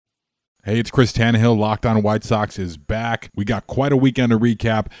Hey, it's Chris Tannehill. Locked On White Sox is back. We got quite a weekend to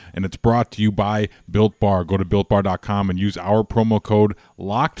recap, and it's brought to you by Built Bar. Go to BuiltBar.com and use our promo code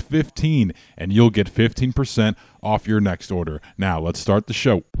LOCKED15, and you'll get 15% off your next order. Now, let's start the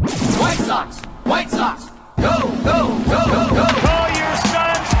show. White Sox! White Sox! Go, go, go, go, go! Call your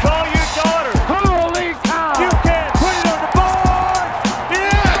sons, call your daughters. Holy cow! You can put it on the board.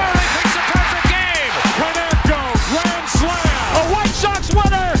 Yeah! It's a perfect game! Kaneko, grand slam. A White Sox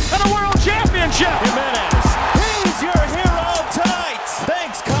winner and a world championship! Jimenez, he's your hero tonight.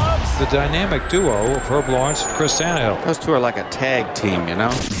 Thanks, Cubs. The dynamic duo of Herb Lawrence and Chris Tannehill. Those two are like a tag team, you know?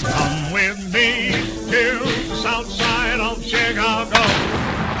 Come with me to the south side of Chicago.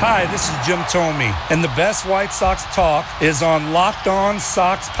 Hi, this is Jim Thome, and the best White Sox talk is on Locked On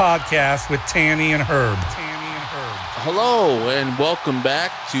Sox podcast with Tanny and Herb. Hello, and welcome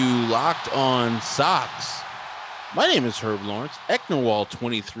back to Locked On Sox. My name is Herb Lawrence.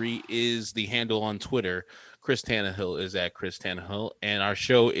 Ecknerwall23 is the handle on Twitter. Chris Tannehill is at Chris Tannehill, and our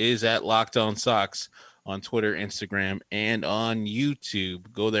show is at Locked On Sox on Twitter, Instagram, and on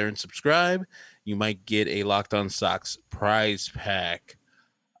YouTube. Go there and subscribe. You might get a Locked On Sox prize pack.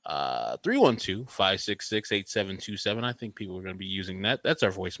 312-566-8727. I think people are going to be using that. That's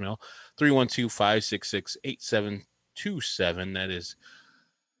our voicemail. 312-566-8727. That is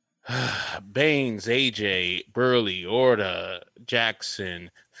Baines, AJ, Burley, Orta, Jackson,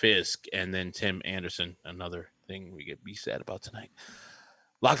 Fisk, and then Tim Anderson. Another thing we get be sad about tonight.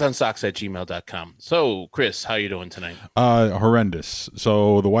 LockedOnSox@gmail.com. So, Chris, how you doing tonight? Horrendous.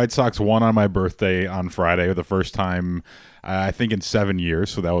 So the White Sox won on my birthday on Friday, the first time I think in 7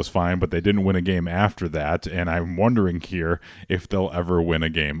 years, so that was fine, but they didn't win a game after that, and I'm wondering here if they'll ever win a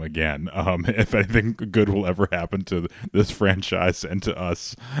game again, if anything good will ever happen to this franchise and to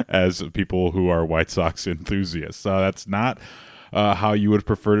us as people who are White Sox enthusiasts. That's not how you would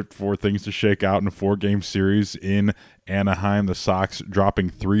prefer for things to shake out in a 4-game series in Anaheim. The Sox dropping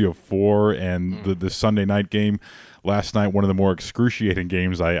 3 of 4, and the Sunday night game last night, one of the more excruciating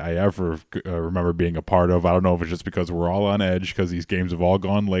games I ever remember being a part of. I don't know if it's just because we're all on edge because these games have all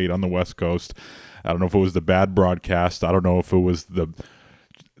gone late on the West Coast. I don't know if it was the bad broadcast. I don't know if it was the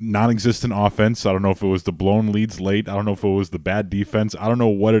non-existent offense. I don't know if it was the blown leads late. I don't know if it was the bad defense. I don't know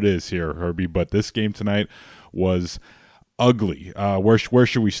what it is here, Herbie, but this game tonight was ugly. Where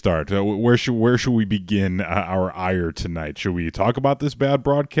should we start? Where should we begin our ire tonight? Should we talk about this bad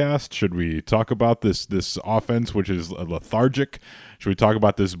broadcast? Should we talk about this offense, which is lethargic? Should we talk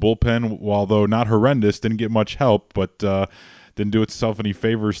about this bullpen, although not horrendous, didn't get much help, but didn't do itself any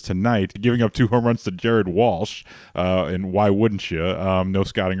favors tonight, giving up 2 home runs to Jared Walsh, and why wouldn't you? No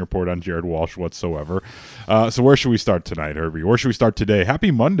scouting report on Jared Walsh whatsoever. So where should we start tonight, Herbie? Where should we start today?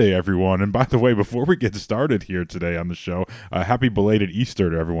 Happy Monday, everyone. And by the way, before we get started here today on the show, happy belated Easter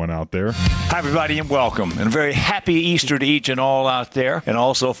to everyone out there. Hi, everybody, and welcome. And a very happy Easter to each and all out there. And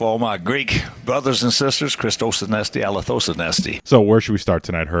also for all my Greek brothers and sisters, Christos Anesti, Alathos Anesti. So where should we start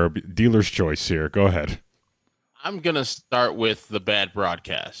tonight, Herb? Dealer's choice here. Go ahead. I'm going to start with the bad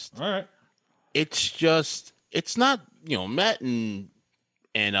broadcast. All right. It's not, Matt and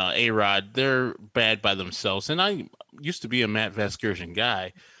A-Rod, they're bad by themselves. And I used to be a Matt Vasgersian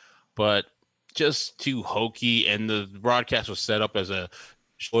guy, but just too hokey. And the broadcast was set up as a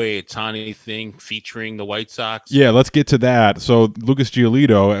Shohei Ohtani thing featuring the White Sox. Yeah, let's get to that. So Lucas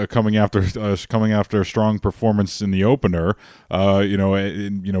Giolito coming after a strong performance in the opener,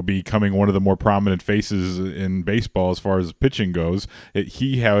 becoming one of the more prominent faces in baseball as far as pitching goes.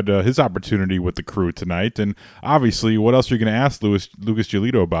 He had his opportunity with the crew tonight, and obviously, what else are you going to ask Lucas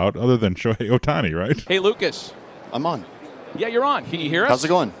Giolito about other than Shohei Ohtani, right? Hey, Lucas. I'm on. Yeah, you're on. Can you hear us? How's it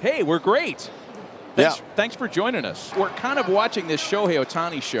going? Hey, we're great. Thanks for joining us. We're kind of watching this Shohei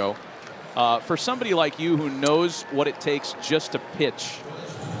Ohtani show. For somebody like you who knows what it takes just to pitch,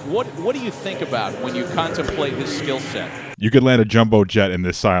 what do you think about when you contemplate his skill set? You could land a jumbo jet in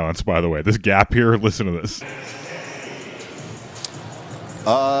this silence, by the way. This gap here, listen to this.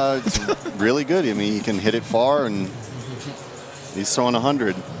 It's really good. I mean, he can hit it far, and he's throwing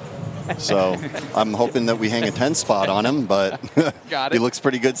 100. So I'm hoping that we hang a 10 spot on him, but he looks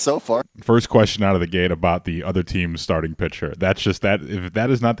pretty good so far. First question out of the gate about the other team's starting pitcher. That's just that. If that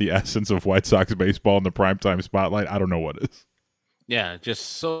is not the essence of White Sox baseball in the primetime spotlight, I don't know what is. Yeah,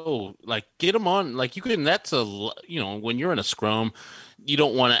 just so, get him on. That's when you're in a scrum, you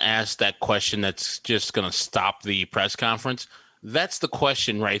don't want to ask that question that's just going to stop the press conference. That's the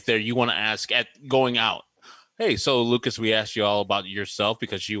question right there you want to ask at going out. Hey, so Lucas, we asked you all about yourself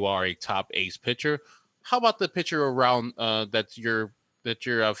because you are a top ace pitcher. How about the pitcher around that you're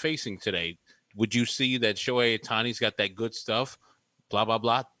facing today? Would you see that Shohei Ohtani's got that good stuff? blah, blah,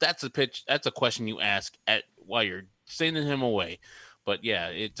 blah. That's a pitch. That's a question you ask while you're sending him away. But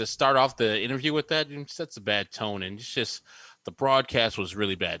yeah, to start off the interview with that, it sets a bad tone. And it's just, the broadcast was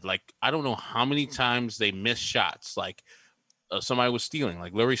really bad. Like, I don't know how many times they missed shots. Like, somebody was stealing.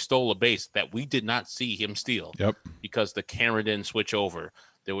 Like, Lurie stole a base that we did not see him steal. Yep. Because the camera didn't switch over.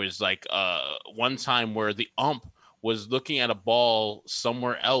 There was like one time where the ump was looking at a ball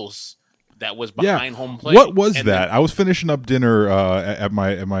somewhere else that was behind home plate. What was that? I was finishing up dinner at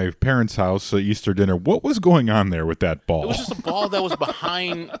my parents' house, Easter dinner. What was going on there with that ball? It was just a ball that was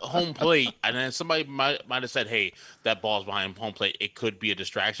behind home plate, and then somebody might have said, "Hey, that ball's behind home plate. It could be a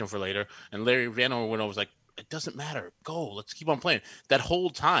distraction for later." And Larry Vanover went over, was like, "It doesn't matter. Go. Let's keep on playing." That whole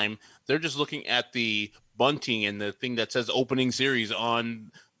time, they're just looking at the bunting and the thing that says opening series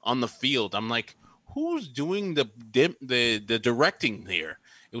on the field. I'm like, who's doing the directing there?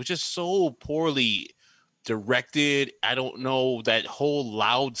 It was just so poorly directed. I don't know, that whole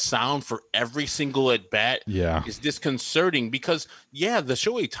loud sound for every single at bat is disconcerting because, the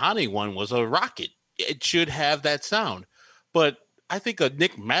Shohei Ohtani one was a rocket. It should have that sound. But I think a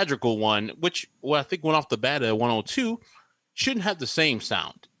Nick Madrigal one, which I think went off the bat at 102, shouldn't have the same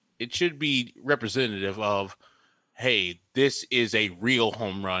sound. It should be representative of, hey, this is a real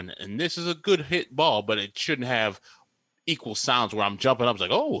home run and this is a good hit ball, but it shouldn't have equal sounds where I'm jumping up. It's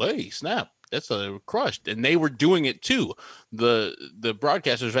like, oh, hey, snap, that's a crushed. And they were doing it too. The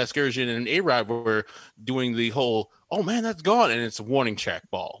broadcasters, Vasgersian and A-Rod, were doing the whole, oh man, that's gone, and it's a warning track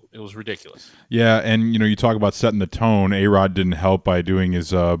ball. It was ridiculous. Yeah, and you talk about setting the tone. A-Rod didn't help by doing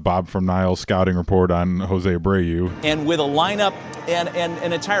his Bob from Niles scouting report on Jose Abreu. And with a lineup and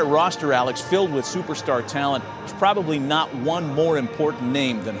an entire roster, Alex, filled with superstar talent, there's probably not one more important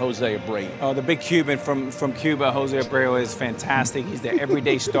name than Jose Abreu. Oh, the big Cuban from Cuba, Jose Abreu, is fantastic. He's their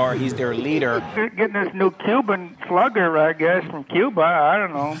everyday star. He's their leader. Getting this new Cuban slugger, I guess, from Cuba. I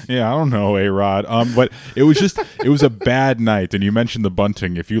don't know. Yeah, I don't know, A-Rod. But it was a bad night. And you mentioned the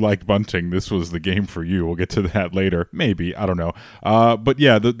bunting. If you like bunting, this was the game for you. We'll get to that later. Maybe. I don't know. But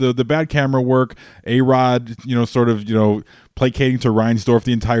yeah, the bad camera work, A-Rod, sort of, placating to Reinsdorf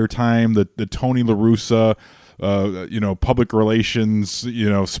the entire time, the Tony La Russa, public relations,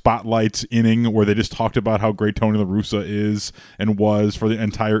 spotlights inning where they just talked about how great Tony La Russa is and was for the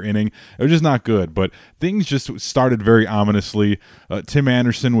entire inning. It was just not good, but things just started very ominously. Tim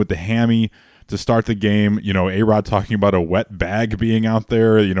Anderson with the hammy to start the game, A-Rod talking about a wet bag being out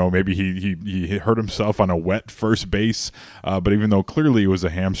there. Maybe he hurt himself on a wet first base. But even though clearly it was a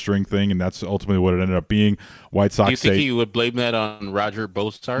hamstring thing, and that's ultimately what it ended up being, White Sox. Do you think he would blame that on Roger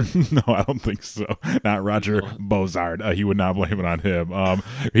Bozart? No, I don't think so. Not Roger Bozart. He would not blame it on him.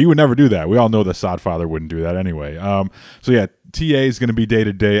 He would never do that. We all know the Sodfather wouldn't do that anyway. So yeah, TA is going to be day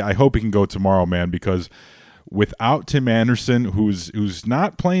to day. I hope he can go tomorrow, man, because without Tim Anderson, who's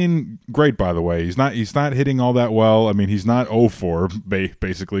not playing great, by the way, he's not hitting all that well. I mean, he's not 0-4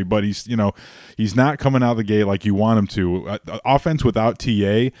 basically, but he's not coming out of the gate like you want him to. Offense without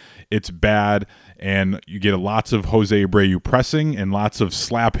TA, it's bad, and you get lots of Jose Abreu pressing and lots of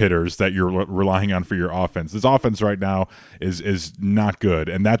slap hitters that you're relying on for your offense. This offense right now is not good,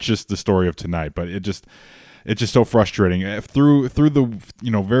 and that's just the story of tonight. But it's just so frustrating. Through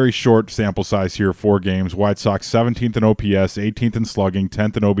the very short sample size here, 4 games, White Sox 17th in OPS, 18th in slugging,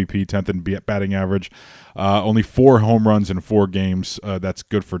 10th in OBP, 10th in batting average. Only 4 home runs in 4 games. That's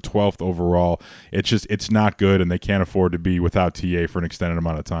good for 12th overall. It's not good, and they can't afford to be without TA for an extended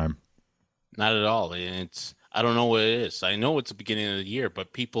amount of time. Not at all. I don't know what it is. I know it's the beginning of the year,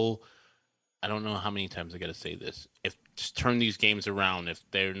 but people, I don't know how many times I got to say this. Just turn these games around. If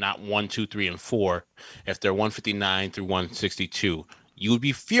they're not 1, 2, 3, and 4, if they're 159 through 162, you would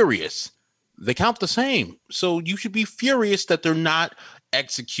be furious. They count the same. So you should be furious that they're not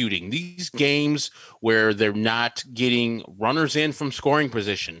executing these games where they're not getting runners in from scoring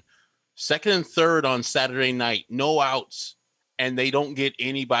position. 2nd and 3rd on Saturday night, no outs, and they don't get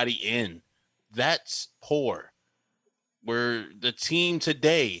anybody in. That's poor. Where the team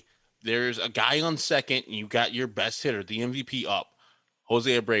today, there's a guy on second, and you got your best hitter, the MVP, up, Jose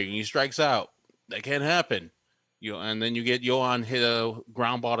Abreu, and he strikes out. That can't happen. And then you get Yohan hit a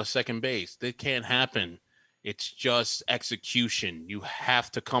ground ball to second base. That can't happen. It's just execution. You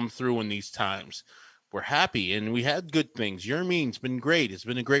have to come through in these times. We're happy, and we had good things. Yermin's been great. It's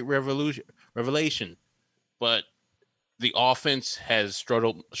been a great revelation. But the offense has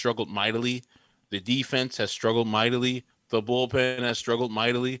struggled mightily. The defense has struggled mightily. The bullpen has struggled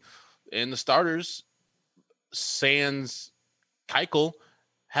mightily. And the starters, sans Keuchel,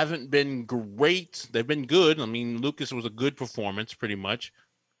 haven't been great. They've been good. I mean, Lucas was a good performance, pretty much.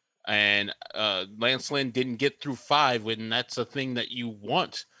 And Lance Lynn didn't get through 5, and that's a thing that you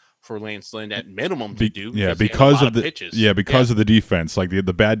want for Lance Lynn at minimum to do. Because of the pitches. Of the defense, like the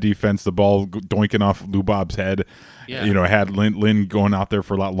bad defense, the ball doinking off Lubob's head. Yeah. Had Lynn going out there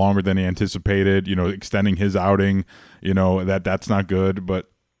for a lot longer than he anticipated. Extending his outing. That's not good, but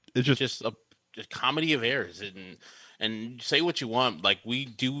it's just a comedy of errors. And say what you want, like we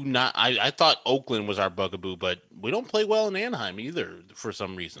do not. I thought Oakland was our bugaboo, but we don't play well in Anaheim either for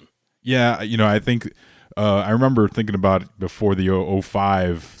some reason. Yeah, I think. I remember thinking about it before the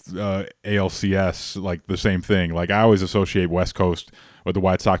 05 ALCS, like the same thing. Like I always associate West Coast with the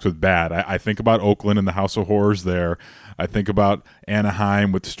White Sox with bad. I think about Oakland and the House of Horrors there. I think about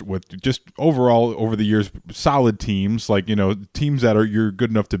Anaheim with just overall over the years solid teams, like teams that you're good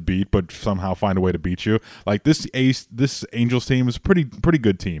enough to beat, but somehow find a way to beat you. Like this Angels team is pretty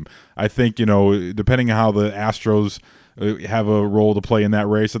good team. I think depending on how the Astros have a role to play in that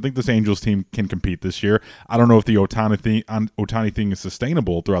race, I think this Angels team can compete this year. I don't know if the Ohtani thing is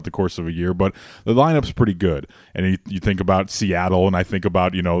sustainable throughout the course of a year, but the lineup's pretty good. And you think about Seattle, and I think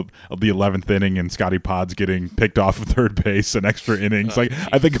about the 11th inning and Scotty Pods getting picked off of third base and extra innings. I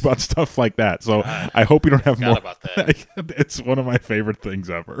think about stuff like that. So I hope we don't have more. About that. It's one of my favorite things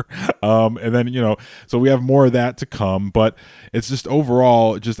ever. And then so we have more of that to come, but it's just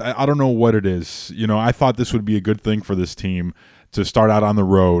overall, I don't know what it is. I thought this would be a good thing for this team to start out on the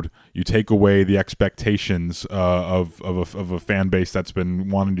road. You take away the expectations of a fan base that's been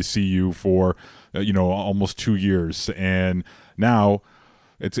wanting to see you for almost 2 years, and now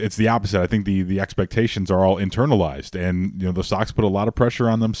it's the opposite. I think the expectations are all internalized, and the Sox put a lot of pressure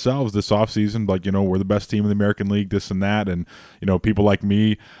on themselves this offseason, like we're the best team in the American League, this and that, and people like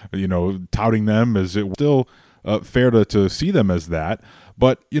me touting them as it still fair to see them as that.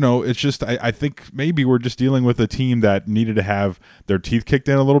 But, it's just I think maybe we're just dealing with a team that needed to have their teeth kicked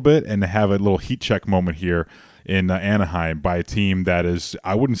in a little bit and to have a little heat check moment here in Anaheim by a team that is,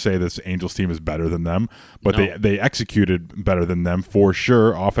 I wouldn't say this Angels team is better than them, but No. they executed better than them for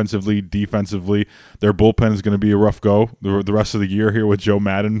sure, offensively, defensively. Their bullpen is going to be a rough go the rest of the year here with Joe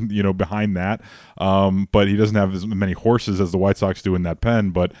Madden, behind that. But he doesn't have as many horses as the White Sox do in that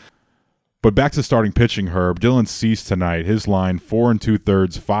pen, But back to starting pitching, Herb. Dylan Cease tonight. His line, 4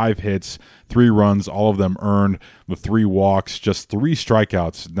 2/3, 5 hits, 3 runs, all of them earned with 3 walks, just 3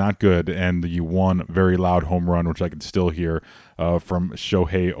 strikeouts. Not good. And the one very loud home run, which I can still hear from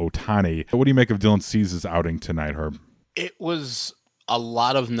Shohei Ohtani. What do you make of Dylan Cease's outing tonight, Herb? It was a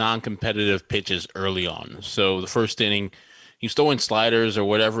lot of non-competitive pitches early on. So the first inning, he's throwing sliders or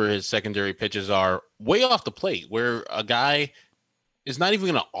whatever his secondary pitches are way off the plate, where a guy is not even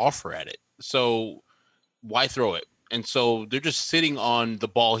going to offer at it. So why throw it? And so they're just sitting on the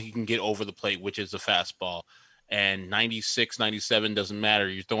ball he can get over the plate, which is a fastball. And 96, 97 doesn't matter.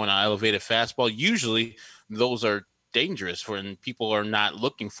 You're throwing an elevated fastball. Usually those are dangerous when people are not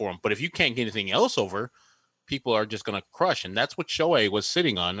looking for them. But if you can't get anything else over, people are just going to crush. And that's what Shohei was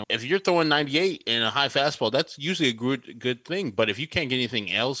sitting on. If you're throwing 98 in a high fastball, that's usually a good thing. But if you can't get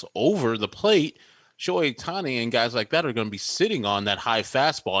anything else over the plate, Shohei Ohtani and guys like that are going to be sitting on that high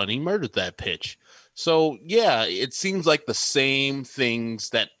fastball, and he murdered that pitch. So, yeah, it seems like the same things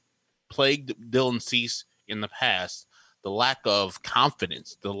that plagued Dylan Cease in the past, the lack of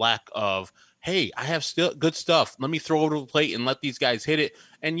confidence, the lack of, hey, I have still good stuff. Let me throw over the plate and let these guys hit it.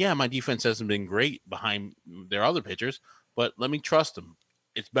 And, yeah, my defense hasn't been great behind their other pitchers, but let me trust them.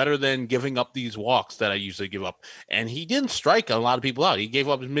 It's better than giving up these walks that I usually give up. And he didn't strike a lot of people out. He gave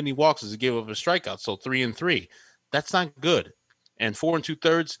up as many walks as he gave up a strikeout. So 3 3. That's not good. And 4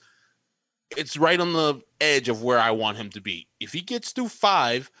 2/3, it's right on the edge of where I want him to be. If he gets through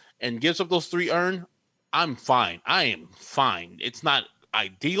 5 and gives up those 3 earned, I'm fine. I am fine. It's not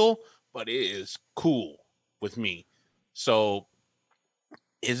ideal, but it is cool with me. So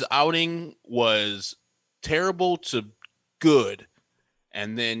his outing was terrible to good.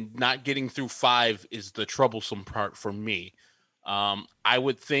 And then not getting through 5 is the troublesome part for me. I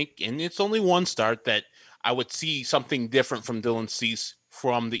would think, and it's only one start, that I would see something different from Dylan Cease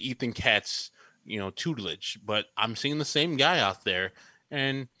from the Ethan Katz, tutelage. But I'm seeing the same guy out there,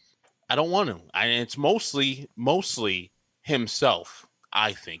 and I don't want to. It's mostly himself,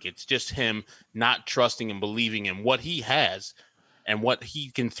 I think. It's just him not trusting and believing in what he has and what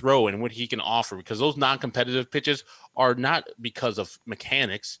he can throw and what he can offer, because those non-competitive pitches are not because of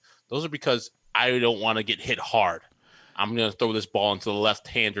mechanics. Those are because I don't want to get hit hard. I'm going to throw this ball into the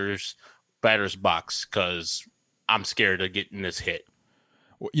left-hander's batter's box because I'm scared of getting this hit.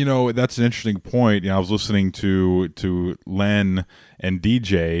 That's an interesting point. I was listening to Len and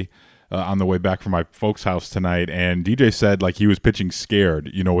DJ on the way back from my folks' house tonight, and DJ said like he was pitching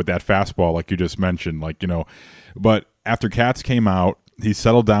scared, with that fastball like you just mentioned, but after Katz came out, he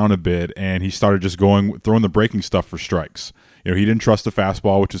settled down a bit and he started just throwing the breaking stuff for strikes. He didn't trust the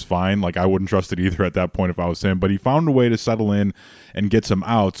fastball, which is fine. Like I wouldn't trust it either at that point if I was him, but he found a way to settle in and get some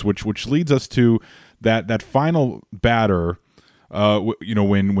outs, which leads us to that final batter.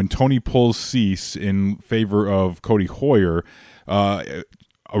 When Tony pulls Cease in favor of Cody Hoyer, a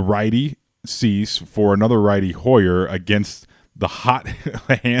righty Cease for another righty Hoyer against the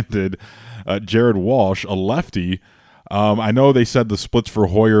hot-handed Jared Walsh, a lefty. I know they said the splits for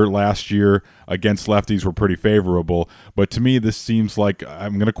Hoyer last year against lefties were pretty favorable, but to me this seems like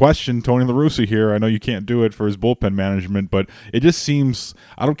I'm going to question Tony La Russa here. I know you can't do it for his bullpen management, but it just seems,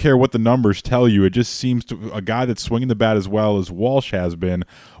 I don't care what the numbers tell you, it just seems to a guy that's swinging the bat as well as Walsh has been,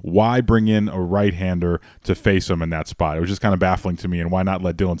 why bring in a right-hander to face him in that spot? It was just kind of baffling to me, and why not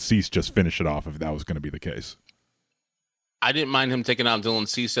let Dylan Cease just finish it off if that was going to be the case? I didn't mind him taking out Dylan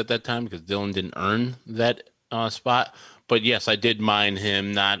Cease at that time because Dylan didn't earn that spot, but yes, I did mind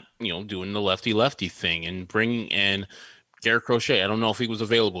him not, doing the lefty thing and bringing in Garrett Crochet. I don't know if he was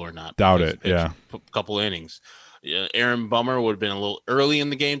available or not. Doubt it. Yeah, a couple innings. Aaron Bummer would have been a little early in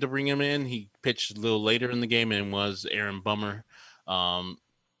the game to bring him in. He pitched a little later in the game and was Aaron Bummer.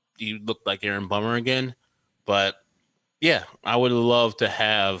 He looked like Aaron Bummer again, but yeah, I would love to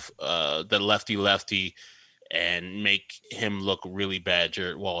have the lefty and make him look really bad,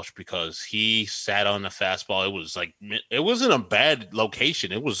 Jared Walsh, because he sat on the fastball. It wasn't a bad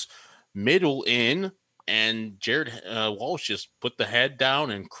location. It was middle in, and Jared Walsh just put the head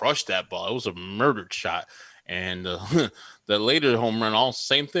down and crushed that ball. It was a murdered shot. And the later home run,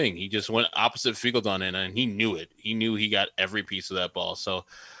 same thing. He just went opposite field on it, and he knew it. He knew he got every piece of that ball. So,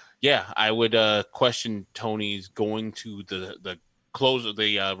 yeah, I would question Tony's going to the closer,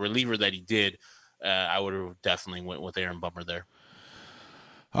 the reliever that he did. I would have definitely went with Aaron Bummer there.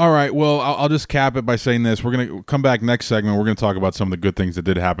 All right, well, I'll just cap it by saying this. We're going to come back next segment. We're going to talk about some of the good things that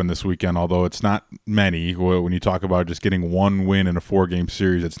did happen this weekend, although it's not many. When you talk about just getting one win in a 4-game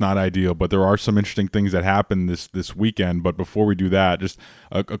series, it's not ideal, but there are some interesting things that happened this weekend. But before we do that, just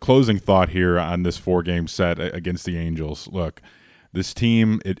a closing thought here on this 4-game set against the Angels. Look, this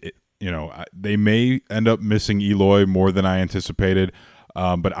team, they may end up missing Eloy more than I anticipated.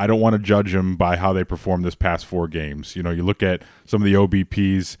 But I don't want to judge them by how they performed this past 4 games. You look at some of the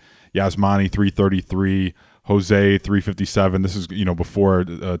OBPs, Yasmani 333, Jose 357. This is, before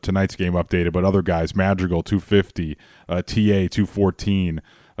tonight's game updated, but other guys, Madrigal 250, TA 214,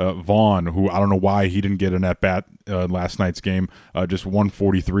 Vaughn, who I don't know why he didn't get an at-bat last night's game, just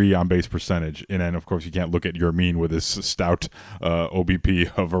 143 on base percentage. And then, of course, you can't look at Yermin with his stout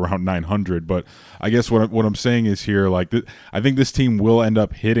OBP of around 900. But I guess what I'm saying is here, I think this team will end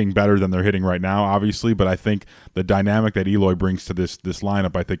up hitting better than they're hitting right now, obviously. But I think the dynamic that Eloy brings to this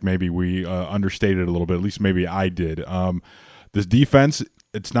lineup, I think maybe we understated a little bit. At least maybe I did. This defense,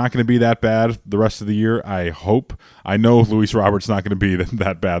 it's not going to be that bad the rest of the year, I hope. I know Luis Robert's not going to be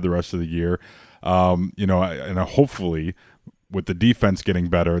that bad the rest of the year. And hopefully with the defense getting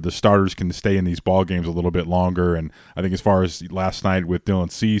better, the starters can stay in these ball games a little bit longer. And I think as far as last night with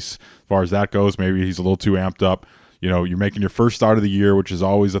Dylan Cease, as far as that goes, maybe he's a little too amped up. You're making your first start of the year, which is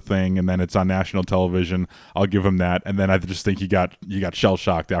always a thing, and then it's on national television. I'll give him that. And then I just think you got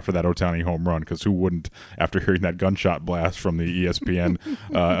shell-shocked after that Ohtani home run, because who wouldn't after hearing that gunshot blast from the ESPN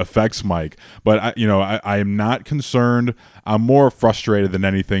effects mic? But I am not concerned. I'm more frustrated than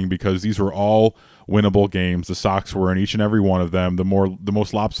anything because these were all winnable games. The Sox were in each and every one of them. The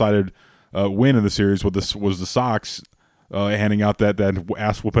most lopsided win in the series was the Sox handing out that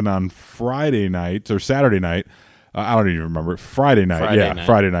ass whooping on Friday night or Saturday night. I don't even remember. Friday night.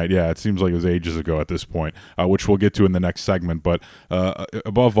 Friday night. Yeah, it seems like it was ages ago at this point, which we'll get to in the next segment. But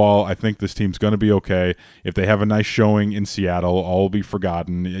above all, I think this team's going to be okay. If they have a nice showing in Seattle, all will be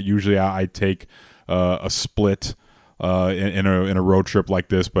forgotten. Usually I take a split in a road trip like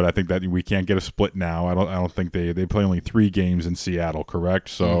this, but I think that we can't get a split now. I don't think they play only 3 games in Seattle, correct?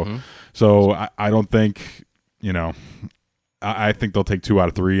 So I don't think, I think they'll take 2 out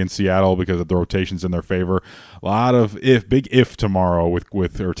of 3 in Seattle because the rotation's in their favor. A lot of big if tomorrow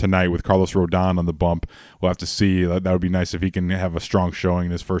or tonight with Carlos Rodon on the bump. We'll have to see. That would be nice if he can have a strong showing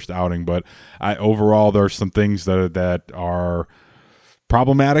in his first outing. But overall, there are some things that are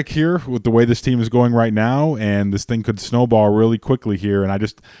problematic here with the way this team is going right now, and this thing could snowball really quickly here.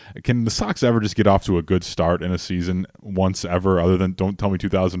 And can the Sox ever just get off to a good start in a season once ever, other than don't tell me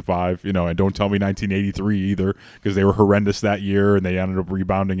 2005, and don't tell me 1983 either, because they were horrendous that year and they ended up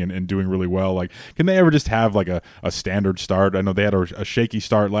rebounding and doing really well. Like, can they ever just have like a standard start? I know they had a shaky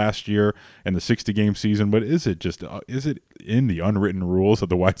start last year in the 60-game season, but is it in the unwritten rules that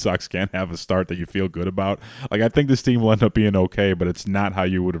the White Sox can't have a start that you feel good about? Like, I think this team will end up being okay, but it's not how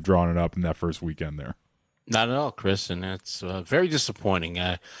you would have drawn it up in that first weekend there. Not at all, Chris, and it's very disappointing.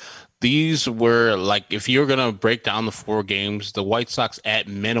 These were, like, if you're going to break down the 4 games, the White Sox at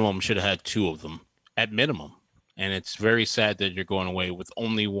minimum should have had 2 of them, at minimum. And it's very sad that you're going away with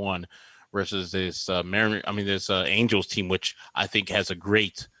only 1 versus this Angels team, which I think has a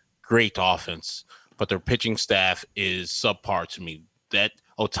great offense, but their pitching staff is subpar to me. That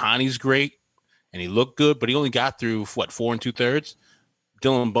Ohtani's great, and he looked good, but he only got through, 4 2/3?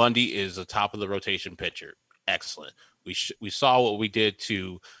 Dylan Bundy is the top of the rotation pitcher. Excellent. We saw what we did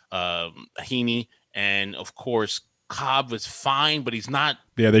to Heaney, and of course Cobb was fine, but he's not.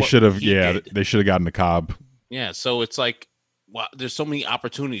 Yeah, they should have. Yeah, they should have gotten the Cobb. Yeah, so it's like, wow, there's so many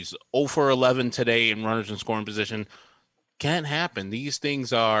opportunities. 0 for 11 today in runners in scoring position. Can't happen. These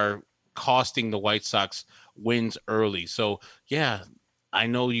things are costing the White Sox wins early. So yeah, I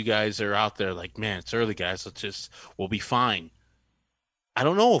know you guys are out there like, man, it's early, guys. We'll be fine. I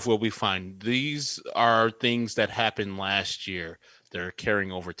don't know if we'll be fine. These are things that happened last year. They're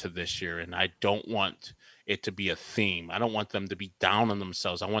carrying over to this year, and I don't want it to be a theme. I don't want them to be down on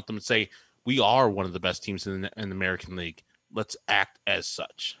themselves. I want them to say, we are one of the best teams in the American League. Let's act as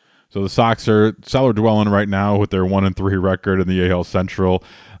such. So the Sox are cellar dwelling right now with their 1-3 record in the AL Central,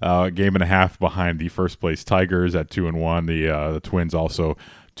 game and a half behind the first place Tigers at 2-1. The Twins also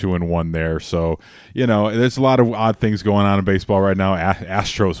 2-1 there. So, there's a lot of odd things going on in baseball right now.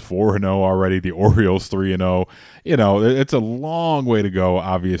 Astros 4-0 already. The Orioles 3-0. It's a long way to go,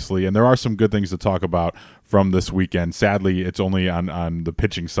 obviously, and there are some good things to talk about from this weekend. Sadly, it's only on the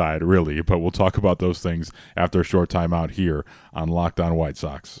pitching side, really, but we'll talk about those things after a short time out here on Locked On White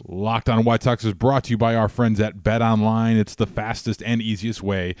Sox. Locked On White Sox is brought to you by our friends at BetOnline. It's the fastest and easiest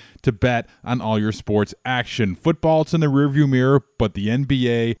way to bet on all your sports action. Football, it's in the rearview mirror, but the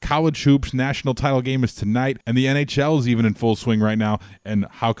NBA, college hoops, national title game is tonight, and the NHL is even in full swing right now. And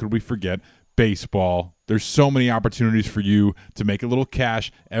how could we forget baseball? There's so many opportunities for you to make a little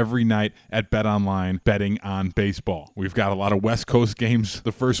cash every night at BetOnline, betting on baseball. We've got a lot of West Coast games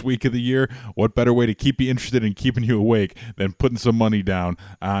the first week of the year. What better way to keep you interested and keeping you awake than putting some money down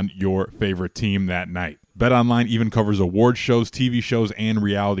on your favorite team that night? BetOnline even covers award shows, TV shows, and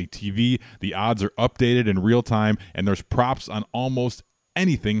reality TV. The odds are updated in real time, and there's props on almost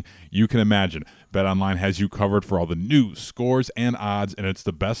anything you can imagine. BetOnline has you covered for all the news, scores, and odds, and it's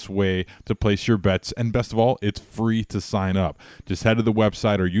the best way to place your bets. And best of all, it's free to sign up. Just head to the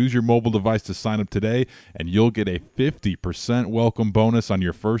website or use your mobile device to sign up today, and you'll get a 50% welcome bonus on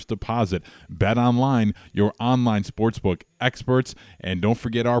your first deposit. BetOnline, your online sportsbook experts. And don't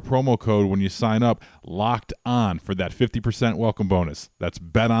forget our promo code when you sign up, Locked On, for that 50% welcome bonus. That's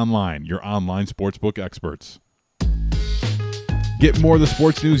BetOnline, your online sportsbook experts. Get more of the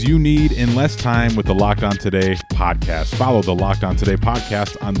sports news you need in less time with the Locked On Today podcast. Follow the Locked On Today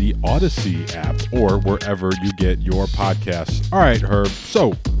podcast on the Odyssey app or wherever you get your podcasts. All right, Herb.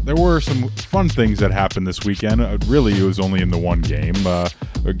 So there were some fun things that happened this weekend. Really, it was only in the one game, a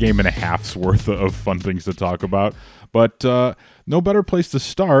game and a half's worth of fun things to talk about. But no better place to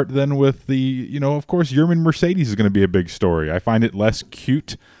start than with of course, Yermin Mercedes is going to be a big story. I find it less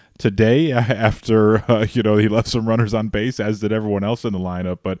cute today after he left some runners on base, as did everyone else in the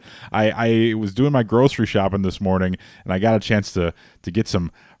lineup. But I was doing my grocery shopping this morning, and I got a chance to get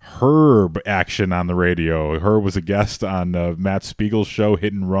some Herb action on the radio. Herb was a guest on Matt Spiegel's show,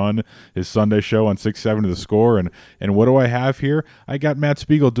 Hit and Run, his Sunday show on 670 The Score. And what do I have here? I got Matt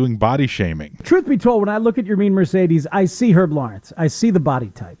Spiegel doing body shaming. Truth be told, when I look at Yermin Mercedes, I see Herb Lawrence. I see the body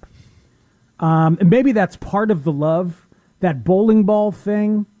type. And maybe that's part of the love, that bowling ball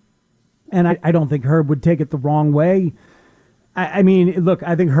thing. And I don't think Herb would take it the wrong way. I mean, look,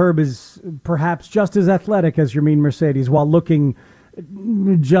 I think Herb is perhaps just as athletic as Yermin Mercedes while looking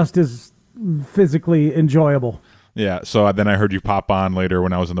just as physically enjoyable. Yeah, so then I heard you pop on later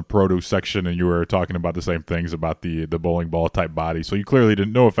when I was in the produce section, and you were talking about the same things about the bowling ball type body. So you clearly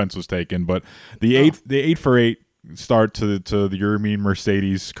didn't. No offense was taken, but the 8 for 8 start to the Yermin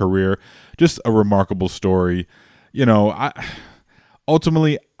Mercedes career, just a remarkable story.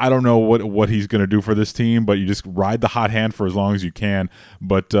 ultimately, I don't know what he's going to do for this team, but you just ride the hot hand for as long as you can.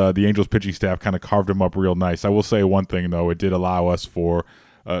 But the Angels pitching staff kind of carved him up real nice. I will say one thing, though. It did allow us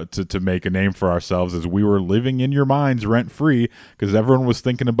to make a name for ourselves as we were living in your minds rent-free because everyone was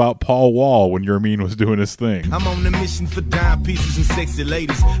thinking about Paul Wall when Yermin was doing his thing. I'm on a mission for dime pieces and sexy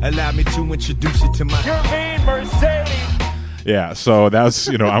ladies. Allow me to introduce you to my Yermin Mercedes. Yeah, so that was,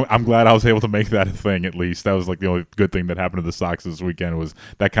 I'm glad I was able to make that a thing at least. That was like the only good thing that happened to the Sox this weekend was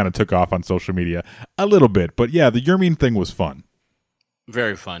that kind of took off on social media a little bit. But yeah, the Yermin thing was fun.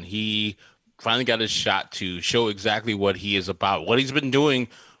 Very fun. He finally got his shot to show exactly what he is about, what he's been doing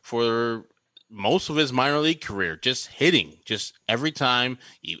for most of his minor league career, just hitting. Just every time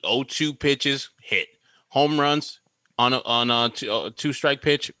you 0-2 pitches, hit. Home runs on a two-strike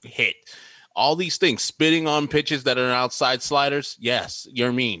pitch, hit. All these things, spitting on pitches that are outside sliders. Yes,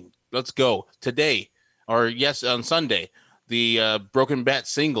 Yermin, let's go. Today, or yes, on Sunday, the broken bat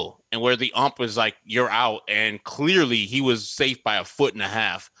single, and where the ump was like, you're out, and clearly he was safe by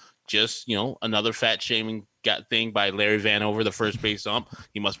 1.5 feet. Just, another fat shaming thing by Larry Vanover, the first base ump.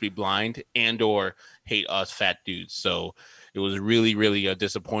 He must be blind and or hate us fat dudes. So it was really, really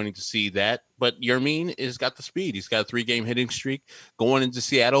disappointing to see that. But Yermin has got the speed. He's got a 3-game hitting streak going into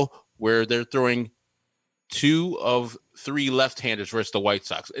Seattle, where they're throwing 2 of 3 left-handers versus the White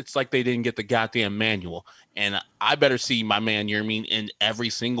Sox. It's like they didn't get the goddamn manual. And I better see my man Yermin in every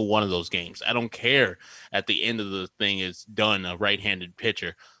single one of those games. I don't care at the end of the thing is done, a right-handed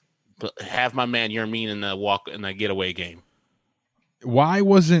pitcher. But have my man Yermin in the getaway game. Why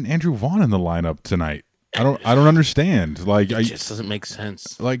wasn't Andrew Vaughn in the lineup tonight? I don't understand. Like, it just doesn't make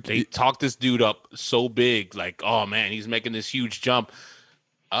sense. Like they talked this dude up so big, like, oh man, he's making this huge jump.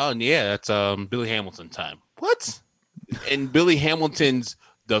 Oh yeah, that's Billy Hamilton time. What? In Billy Hamilton's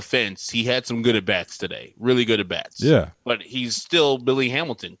defense, he had some good at bats today, really good at bats. Yeah, but he's still Billy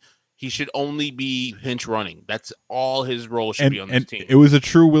Hamilton. He should only be pinch running. That's all his role should be on this team. It was a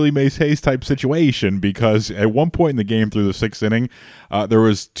true Willie Mays Hayes type situation because at one point in the game through the 6th inning, there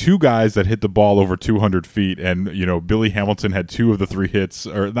was 2 guys that hit the ball over 200 feet, and Billy Hamilton had 2 of the 3 hits,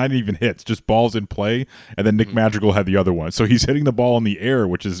 or not even hits, just balls in play, and then Nick Madrigal had the other one. So he's hitting the ball in the air,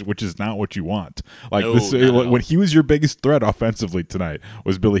 which is not what you want. Like when he was your biggest threat offensively tonight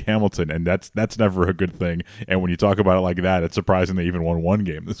was Billy Hamilton, and that's never a good thing. And when you talk about it like that, it's surprising they even won 1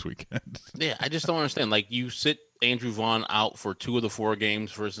 game this weekend. Yeah, I just don't understand. Like, you sit Andrew Vaughn out for 2 of the 4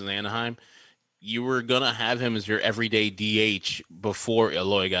 games versus Anaheim. You were going to have him as your everyday DH before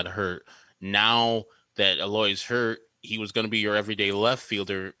Eloy got hurt. Now that Eloy's hurt, he was going to be your everyday left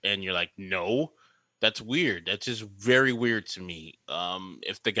fielder, and you're like, no, that's weird. That's just very weird to me.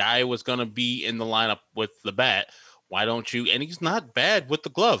 If the guy was going to be in the lineup with the bat, why don't you? And he's not bad with the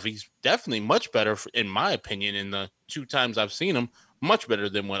glove. He's definitely much better, in my opinion, in the 2 times I've seen him. Much better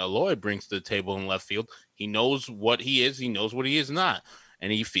than what Eloy brings to the table in left field. He knows what he is. He knows what he is not.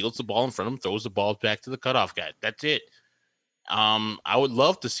 And he fields the ball in front of him, throws the ball back to the cutoff guy. That's it. I would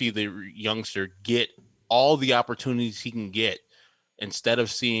love to see the youngster get all the opportunities he can get instead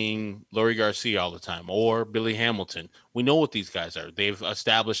of seeing Leury Garcia all the time or Billy Hamilton. We know what these guys are. They've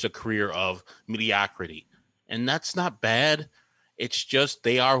established a career of mediocrity. And that's not bad. It's just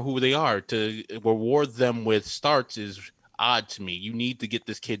they are who they are. To reward them with starts is odd to me. You need to get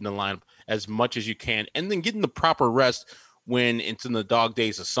this kid in the lineup as much as you can and then getting the proper rest when it's in the dog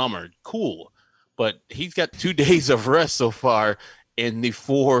days of summer. Cool. But he's got 2 days of rest so far in the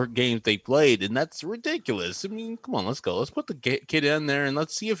 4 games they played, and that's ridiculous. I mean, come on, let's go. Let's put the kid in there and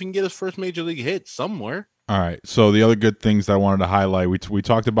let's see if he can get his first major league hit somewhere. All right. So the other good things I wanted to highlight, we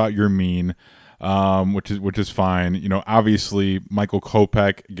talked about Yermin, which is fine. Obviously Michael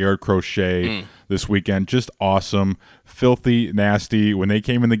Kopech, Garrett Crochet this weekend, just awesome, filthy, nasty. When they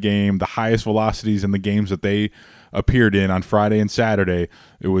came in the game, the highest velocities in the games that they appeared in on Friday and Saturday,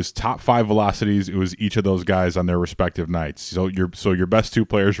 it was top 5 velocities. It was each of those guys on their respective nights. So your best 2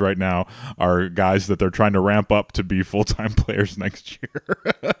 players right now are guys that they're trying to ramp up to be full-time players next year.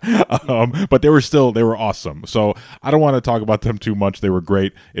 But they were awesome. So I don't want to talk about them too much. They were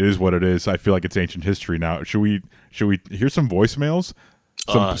great. It is what it is. I feel like it's ancient history now. Should we hear some voicemails?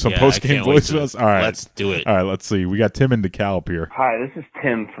 Some post-game voicemails? All right. Let's do it. All right, let's see. We got Tim in DeKalb here. Hi, this is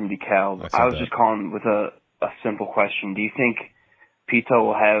Tim from DeKalb. I was just calling with a simple question. Do you think Pito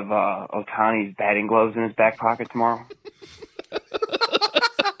will have Ohtani's batting gloves in his back pocket tomorrow?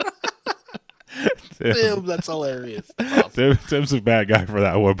 Tim, that's hilarious. Tim's a bad guy for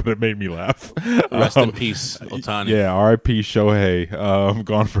that one, but it made me laugh. Rest in peace, Ohtani. Yeah, R.I.P. Shohei.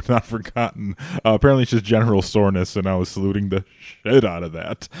 Gone for not forgotten. Apparently it's just general soreness, and I was saluting the shit out of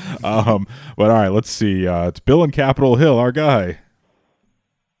that. But all right, let's see. It's Bill in Capitol Hill, our guy.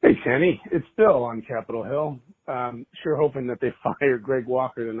 Hey, Kenny. It's Bill on Capitol Hill. Sure hoping that they fire Greg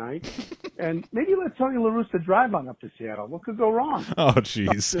Walker tonight. And maybe let Tony La Russa drive on up to Seattle. What could go wrong? Oh,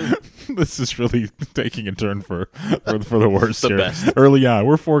 jeez. This is really taking a turn for the worst The here. best. Early on.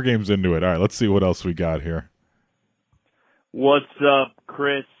 We're 4 games into it. All right, let's see what else we got here. What's up,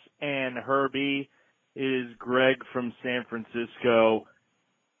 Chris and Herbie? It is Greg from San Francisco.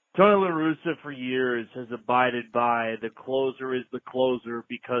 Tony La Russa for years has abided by the closer is the closer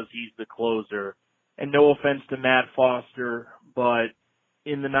because he's the closer. And no offense to Matt Foster, but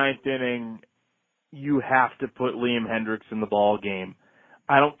in the 9th inning, you have to put Liam Hendriks in the ball game.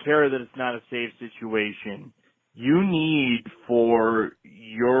 I don't care that it's not a safe situation. You need for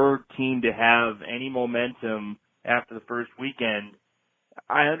your team to have any momentum after the first weekend.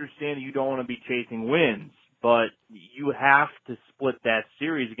 I understand that you don't want to be chasing wins, but you have to split that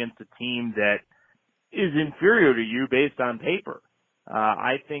series against a team that is inferior to you based on paper.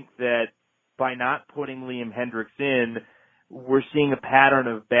 I think that by not putting Liam Hendriks in, we're seeing a pattern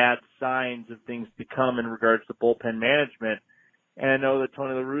of bad signs of things to come in regards to bullpen management. And I know that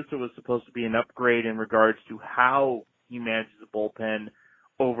Tony La Russa was supposed to be an upgrade in regards to how he manages the bullpen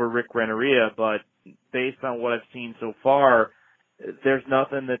over Rick Renneria, but based on what I've seen so far, there's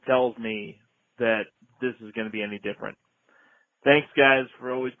nothing that tells me that this is going to be any different. Thanks, guys,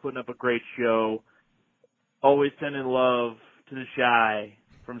 for always putting up a great show. Always sending love to the Shy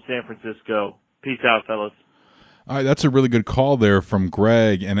from San Francisco. Peace out, fellas. All right, that's a really good call there from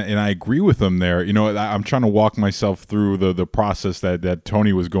Greg, and I agree with him there. You know, I'm trying to walk myself through the process that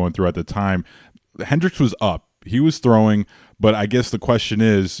Tony was going through at the time. Hendriks was up. He was throwing, but I guess the question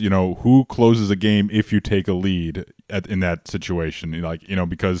is, you know, who closes a game if you take a lead in that situation? Like, you know,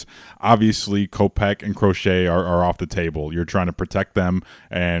 because obviously Kopech and Crochet are off the table. You're trying to protect them,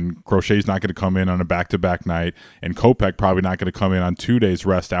 and Crochet's not going to come in on a back-to-back night, and Kopech probably not going to come in on 2 days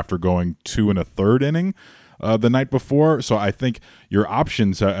rest after going 2 1/3 inning the night before. So I think your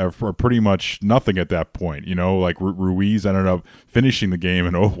options are pretty much nothing at that point. You know, like Ruiz ended up finishing the game,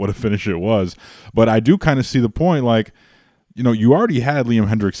 and oh, what a finish it was. But I do kind of see the point, like, you know, you already had Liam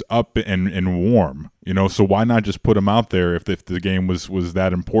Hendriks up and warm, you know, so why not just put him out there if the game was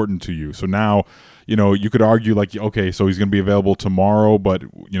that important to you? So now, you know, you could argue like, okay, so he's going to be available tomorrow, but,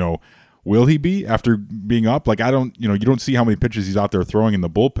 you know, will he be after being up? Like, I don't, you know, you don't see how many pitches he's out there throwing in the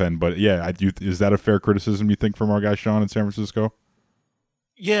bullpen, but yeah, is that a fair criticism you think from our guy Sean in San Francisco?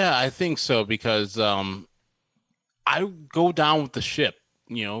 Yeah, I think so, because I go down with the ship.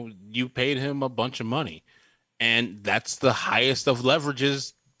 You know, you paid him a bunch of money, and that's the highest of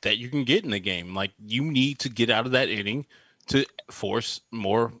leverages that you can get in the game. Like, you need to get out of that inning to force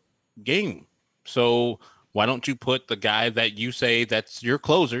more game. So why don't you put the guy that you say that's your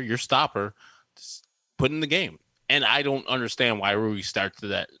closer, your stopper, put in the game? And I don't understand why Ruiz started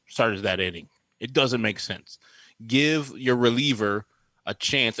that inning. It doesn't make sense. Give your reliever a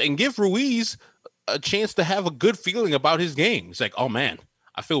chance, and give Ruiz a chance to have a good feeling about his game. He's like, oh man,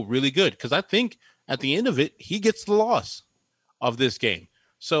 I feel really good, because I think at the end of it, he gets the loss of this game.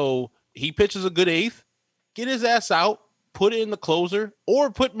 So he pitches a good 8th, get his ass out, put in the closer,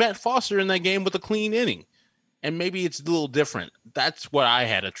 or put Matt Foster in that game with a clean inning. And maybe it's a little different. That's what I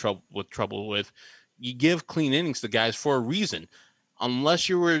had trouble with. You give clean innings to guys for a reason. Unless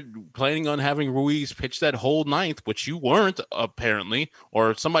you were planning on having Ruiz pitch that whole 9th, which you weren't apparently,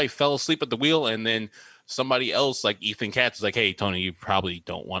 or somebody fell asleep at the wheel, and then somebody else like Ethan Katz is like, hey, Tony, you probably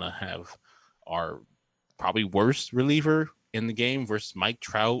don't want to have our probably worst reliever in the game versus Mike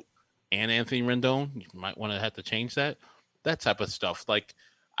Trout and Anthony Rendon. You might want to have to change that. That type of stuff. Like,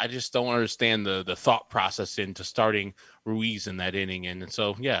 I just don't understand the thought process into starting Ruiz in that inning. And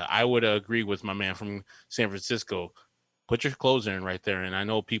so, yeah, I would agree with my man from San Francisco. Put your closer in right there. And I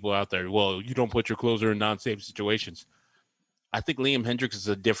know people out there, well, you don't put your closer in non-safe situations. I think Liam Hendriks is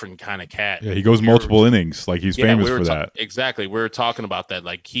a different kind of cat. Yeah, he goes multiple innings. Like, he's famous for that. Exactly. We were talking about that.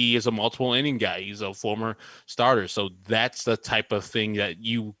 Like, he is a multiple inning guy. He's a former starter. So that's the type of thing that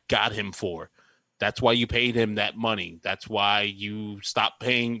you got him for. That's why you paid him that money. That's why you stopped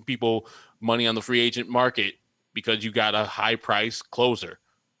paying people money on the free agent market, because you got a high price closer.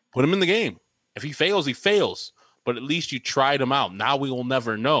 Put him in the game. If he fails, he fails. But at least you tried him out. Now we will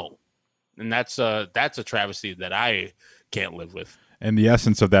never know. And that's a travesty that I can't live with. And the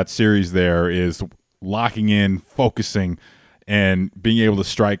essence of that series there is locking in, focusing, and being able to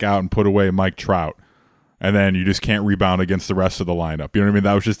strike out and put away Mike Trout. And then you just can't rebound against the rest of the lineup. You know what I mean?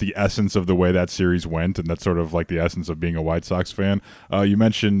 That was just the essence of the way that series went, and that's sort of like the essence of being a White Sox fan. You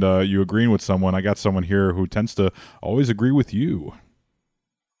mentioned you agreeing with someone. I got someone here who tends to always agree with you.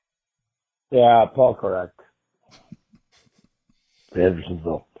 Yeah, Paul, correct.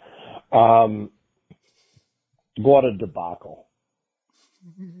 Andersonville. What a debacle.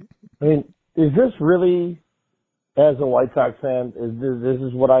 I mean, is this really, as a White Sox fan, this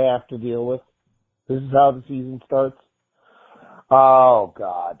is what I have to deal with? This is how the season starts? Oh,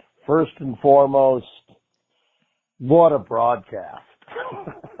 God. First and foremost, what a broadcast.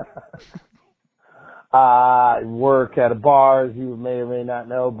 I work at a bar, as you may or may not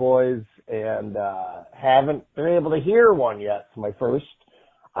know, boys, and haven't been able to hear one yet. It's my first.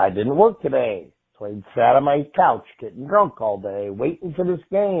 I didn't work today, so I sat on my couch getting drunk all day, waiting for this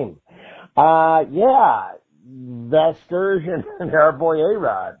game. Yeah, that excursion and our boy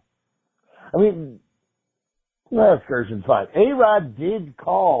A-Rod. I mean, that excursion's fine. A-Rod did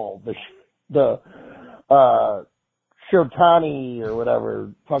call the Shotani or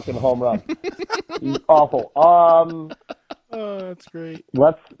whatever fucking home run. He's awful. Oh, that's great.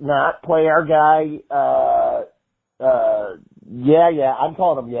 Let's not play our guy. Yeah. I'm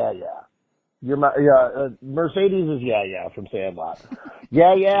calling him Yeah. Mercedes is Yeah from Sandlot.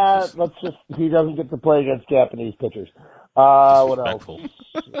 Yeah. He doesn't get to play against Japanese pitchers. What else?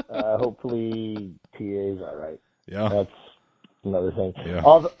 Hopefully TA's all right. Yeah. That's another thing. Yeah.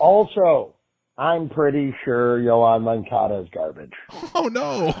 Also, I'm pretty sure Yoan Moncada is garbage. Oh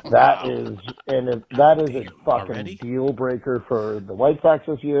no. That is a fucking deal breaker for the White Sox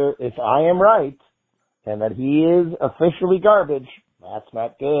this year. If I am right, and that he is officially garbage, that's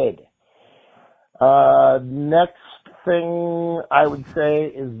not good. Next thing I would say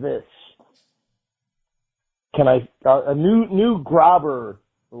is this. Can I, a new grabber,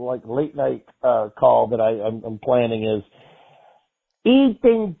 like late night, call that I'm planning is,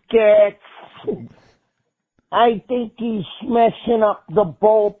 Ethan Katz. I think he's messing up the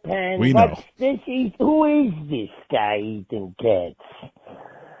bullpen. We know. Who is this guy, Ethan Katz?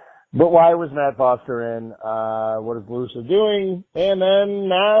 But why was Matt Foster in? What is Lusa doing? And then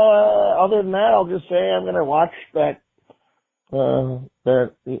now, other than that, I'll just say I'm going to watch that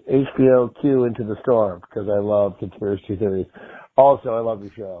HBO Q Into the Storm because I love conspiracy theories. Also, I love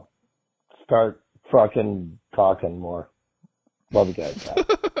your show. Start fucking talking more. Love you guys.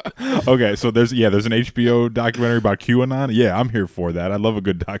 Okay, so there's an HBO documentary about QAnon. Yeah, I'm here for that. I love a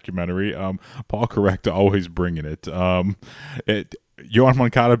good documentary. Paul Correcta always bringing it. Yoan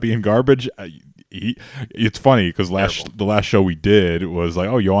Moncada being garbage. It's funny because the last show we did was like,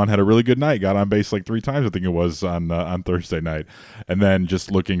 oh, Yoan had a really good night, got on base like 3 times, I think it was on Thursday night, and then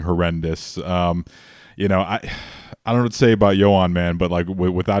just looking horrendous. I don't know what to say about Yoan, man, but like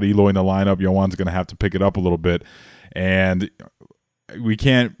without Eloy in the lineup, Yoan's going to have to pick it up a little bit, and we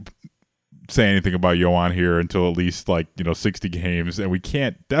can't say anything about Yoan here until at least 60 games, and we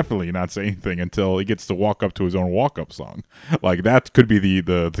can't definitely not say anything until he gets to walk up to his own walk-up song. Like that could be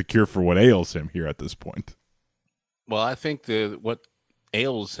the cure for what ails him here at this point. Well, I think what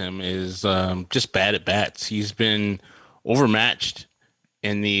ails him is just bad at bats. He's been overmatched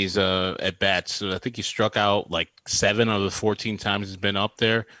in these at bats. So I think he struck out like 7 of the 14 times he's been up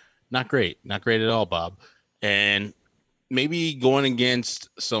there. Not great at all, Bob. And maybe going against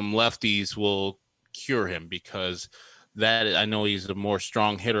some lefties will cure him because that I know he's a more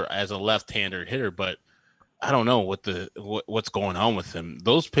strong hitter as a left-handed hitter, but I don't know what's going on with him.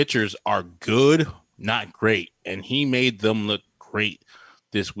 Those pitchers are good, not great, and he made them look great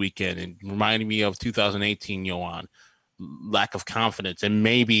this weekend. And reminded me of 2018 Yoan, lack of confidence, and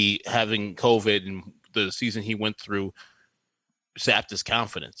maybe having COVID and the season he went through sapped his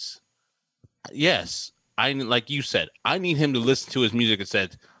confidence. Yes. Like you said, I need him to listen to his music and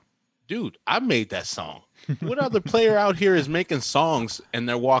said, dude, I made that song. What other player out here is making songs and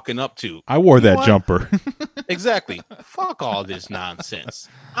they're walking up to? I wore that jumper. Exactly. Fuck all this nonsense.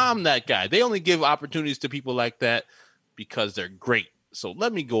 I'm that guy. They only give opportunities to people like that because they're great. So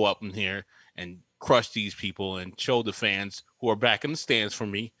let me go up in here and crush these people and show the fans who are back in the stands for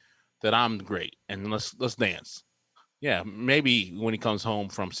me that I'm great. And let's dance. Yeah, maybe when he comes home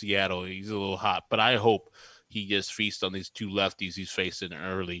from Seattle, he's a little hot, but I hope he just feasts on these 2 lefties he's facing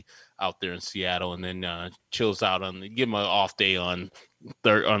early out there in Seattle, and then chills out give him an off day on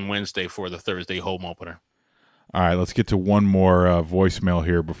Wednesday for the Thursday home opener. All right, let's get to one more voicemail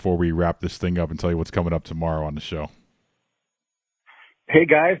here before we wrap this thing up and tell you what's coming up tomorrow on the show. Hey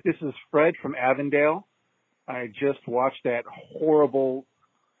guys, this is Fred from Avondale. I just watched that horrible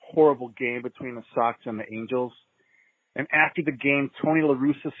game between the Sox and the Angels. And after the game, Tony La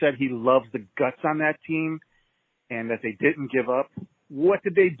Russa said he loves the guts on that team and that they didn't give up. What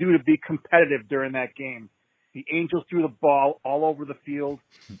did they do to be competitive during that game? The Angels threw the ball all over the field.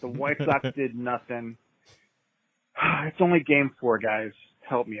 The White Sox did nothing. It's only game 4, guys.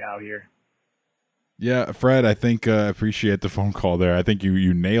 Help me out here. Yeah, Fred, I think I appreciate the phone call there. I think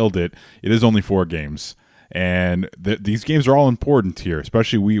you nailed it. It is only 4 games. And these games are all important here,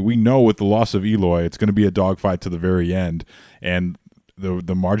 especially we know with the loss of Eloy, it's going to be a dogfight to the very end. And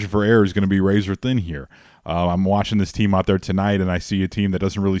the margin for error is going to be razor thin here. I'm watching this team out there tonight, and I see a team that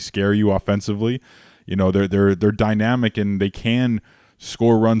doesn't really scare you offensively. You know, they're dynamic, and they can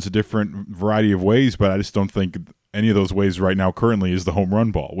score runs a different variety of ways, but I just don't think any of those ways right now currently is the home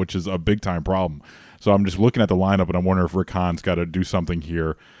run ball, which is a big-time problem. So I'm just looking at the lineup, and I'm wondering if Rick Hahn's got to do something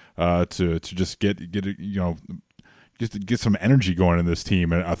here to just get just to get some energy going in this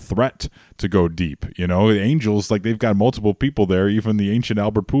team and a threat to go deep. You know, the Angels, like, they've got multiple people there. Even the ancient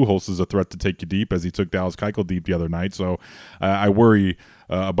Albert Pujols is a threat to take you deep, as he took Dallas Keuchel deep the other night. So I worry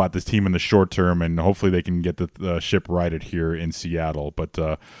about this team in the short term, and hopefully they can get the ship righted here in Seattle. But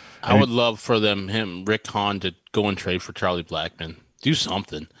I would love for Rick Hahn, to go and trade for Charlie Blackmon. Do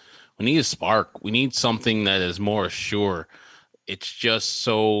something. We need a spark. We need something that is more sure. It's just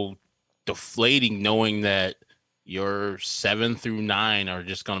so deflating knowing that your 7 through 9 are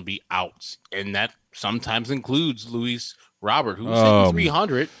just going to be outs, and that sometimes includes Luis Robert, who's hitting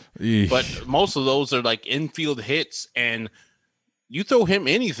 300, but most of those are like infield hits, and you throw him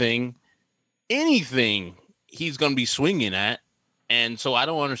anything, he's going to be swinging at, and so I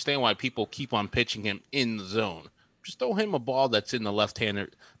don't understand why people keep on pitching him in the zone. Just throw him a ball that's in the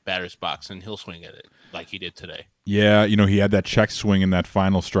left-handed batter's box, and he'll swing at it like he did today. Yeah, you know, he had that check swing in that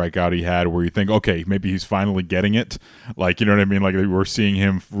final strikeout he had where you think, okay, maybe he's finally getting it. Like, you know what I mean? Like, we're seeing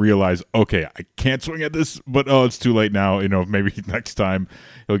him realize, okay, I can't swing at this, but, oh, it's too late now. You know, maybe next time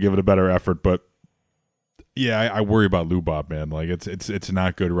he'll give it a better effort. But, yeah, I worry about Lou Bob, man. Like, it's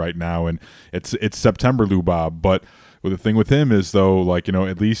not good right now. And it's September Lou Bob. But the thing with him is, though, like, you know,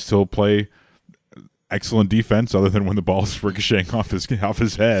 at least he'll play excellent defense, other than when the ball's ricocheting off his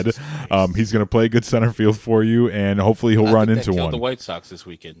head. He's going to play good center field for you, and hopefully he'll run into one. Killed the White Sox this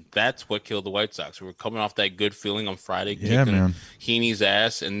weekend. That's what killed the White Sox. We were coming off that good feeling on Friday, kicking Heaney's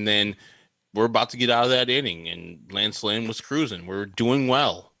ass, and then we're about to get out of that inning, and Lance Lynn was cruising. We're doing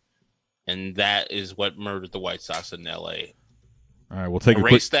well, and that is what murdered the White Sox in L.A. All right, we'll take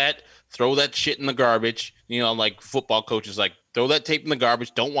erase that, throw that shit in the garbage. You know, like football coaches, like, throw that tape in the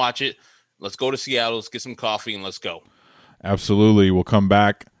garbage. Don't watch it. Let's go to Seattle. Let's get some coffee, and let's go. Absolutely. We'll come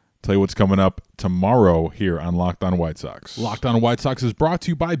back, tell you what's coming up tomorrow here on Locked On White Sox. Locked On White Sox is brought to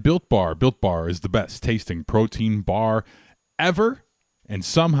you by Built Bar. Built Bar is the best tasting protein bar ever. And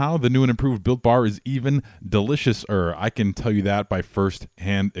somehow the new and improved Built Bar is even deliciouser. I can tell you that by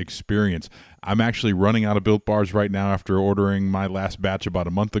first-hand experience. I'm actually running out of Built Bars right now after ordering my last batch about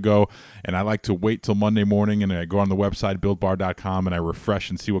a month ago, and I like to wait till Monday morning, and I go on the website, BuiltBar.com, and I refresh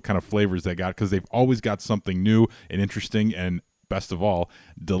and see what kind of flavors they got, because they've always got something new and interesting and, best of all,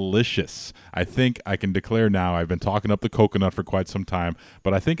 delicious. I think I can declare now, I've been talking up the coconut for quite some time,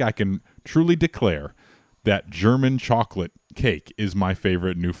 but I think I can truly declare that German chocolate cake is my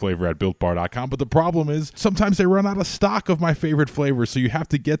favorite new flavor at BuiltBar.com. But the problem is sometimes they run out of stock of my favorite flavor, so you have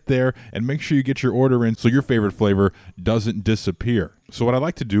to get there and make sure you get your order in so your favorite flavor doesn't disappear. So what I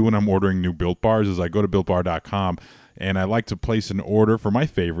like to do when I'm ordering new Built Bars is I go to BuiltBar.com and I like to place an order for my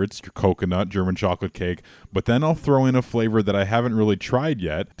favorites, your coconut, German chocolate cake, but then I'll throw in a flavor that I haven't really tried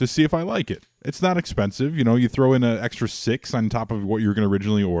yet to see if I like it. It's not expensive. You know, you throw in an extra 6 on top of what you're going to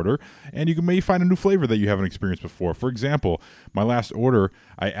originally order, and you can maybe find a new flavor that you haven't experienced before. For example, my last order,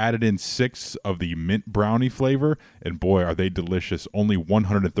 I added in 6 of the mint brownie flavor, and boy, are they delicious. Only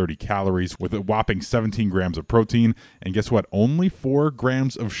 130 calories with a whopping 17 grams of protein, and guess what? Only 4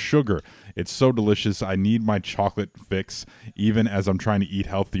 grams of sugar. It's so delicious. I need my chocolate fix, even as I'm trying to eat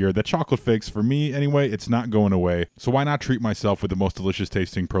healthier. The chocolate fix, for me anyway, it's not going away. So why not treat myself with the most delicious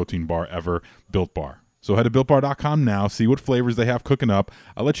tasting protein bar ever, Built Bar. So head to BuiltBar.com now, see what flavors they have cooking up.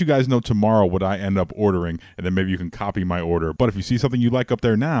 I'll let you guys know tomorrow what I end up ordering, and then maybe you can copy my order. But if you see something you like up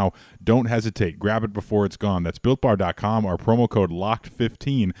there now, don't hesitate. Grab it before it's gone. That's BuiltBar.com, our promo code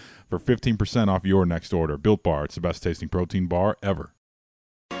LOCKED15 for 15% off your next order. Built Bar, it's the best tasting protein bar ever.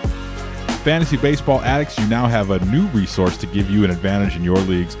 Fantasy baseball addicts, you now have a new resource to give you an advantage in your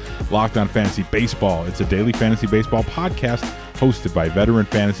leagues. Locked On Fantasy Baseball. It's a daily fantasy baseball podcast hosted by veteran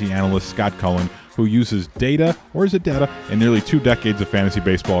fantasy analyst Scott Cullen, who uses data, or is it data, and nearly 2 decades of fantasy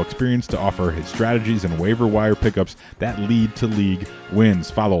baseball experience to offer his strategies and waiver wire pickups that lead to league wins.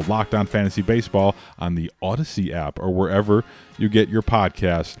 Follow Locked On Fantasy Baseball on the Odyssey app or wherever you get your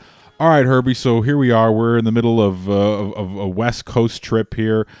podcasts. All right, Herbie, so here we are. We're in the middle of a West Coast trip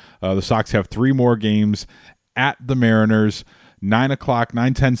here. The Sox have 3 more games at the Mariners.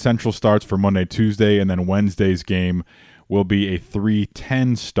 9:10 Central starts for Monday, Tuesday, and then Wednesday's game will be a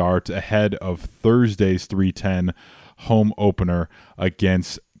 3:10 start ahead of Thursday's 3:10 home opener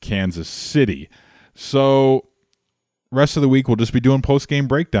against Kansas City. So rest of the week, we'll just be doing post-game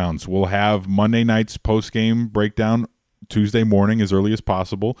breakdowns. We'll have Monday night's post-game breakdown Tuesday morning as early as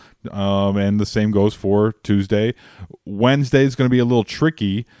possible, and the same goes for Tuesday. Wednesday is going to be a little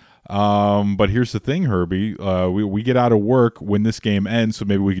tricky, but here's the thing, Herbie. We get out of work when this game ends, so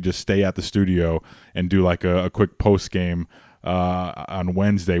maybe we could just stay at the studio and do like a quick post-game on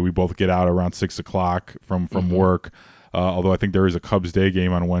Wednesday. We both get out around 6 o'clock from work. Although I think there is a Cubs day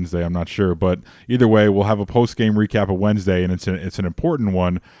game on Wednesday, I'm not sure. But either way, we'll have a post-game recap of Wednesday, and it's an important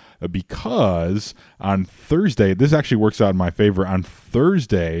one because on Thursday, this actually works out in my favor. On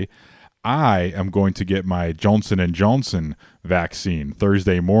Thursday, I am going to get my Johnson & Johnson vaccine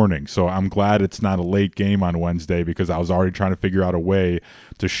Thursday morning. So I'm glad it's not a late game on Wednesday because I was already trying to figure out a way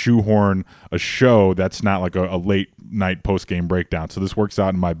to shoehorn a show that's not like a late night post-game breakdown. So this works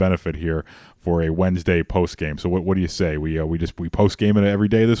out in my benefit here for a Wednesday post-game. So what do you say? We post-game it every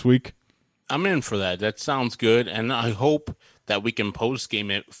day this week? I'm in for that. That sounds good. And I hope that we can post-game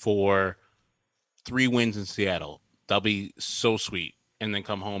it for 3 wins in Seattle. That'll be so sweet. And then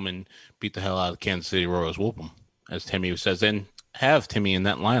come home and beat the hell out of the Kansas City Royals, whoop them, as Timmy says, and have Timmy in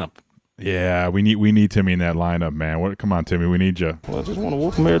that lineup. Yeah, we need Timmy in that lineup, man. Come on, Timmy, we need you. Well, I just want to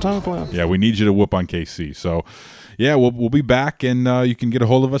whoop him every time we play him. Yeah, we need you to whoop on KC. So, yeah, we'll be back, and you can get a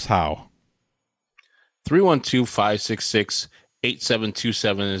hold of us how?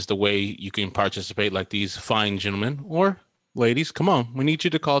 312-566-8727 is the way you can participate like these fine gentlemen or ladies. Come on, we need you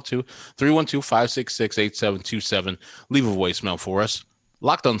to call to 312-566-8727. Leave a voicemail for us.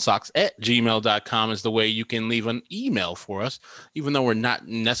 LockedOnSox@gmail.com is the way you can leave an email for us, even though we're not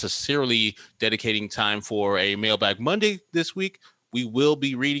necessarily dedicating time for a Mailbag Monday this week. We will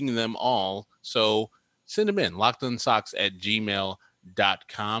be reading them all, so send them in,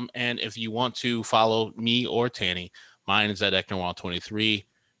 LockedOnSox@gmail.com. And if you want to follow me or Tanny, mine is at Ecknerwall23.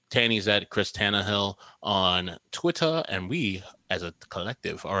 Tanny's at Chris Tannehill on Twitter, and we, as a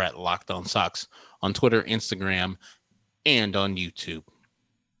collective, are at Locked On Sox on Twitter, Instagram, and on YouTube.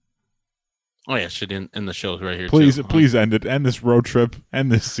 Oh, yeah, should end the show right here, please, too. Please end it. End this road trip.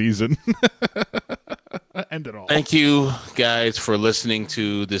 End this season. End it all. Thank you, guys, for listening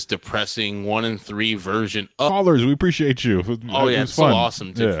to this depressing 1-3 version of Callers, we appreciate you. Oh, yeah, it's so fun.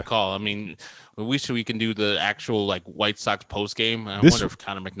 awesome to call. I mean, we wish we can do the actual like White Sox post game. I wonder if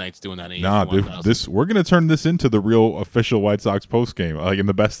Connor McKnight's doing that. We're gonna turn this into the real official White Sox post game. Like, and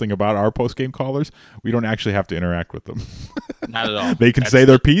the best thing about our post game callers, we don't actually have to interact with them. Not at all. They can say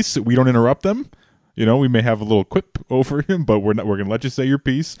their piece. We don't interrupt them. You know, we may have a little quip over him, but we're gonna let you say your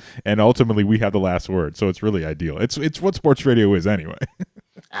piece, and ultimately we have the last word. So it's really ideal. It's what sports radio is anyway.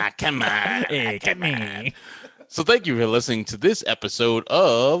 Come on, come on. So thank you for listening to this episode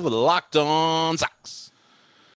of Locked On Sox.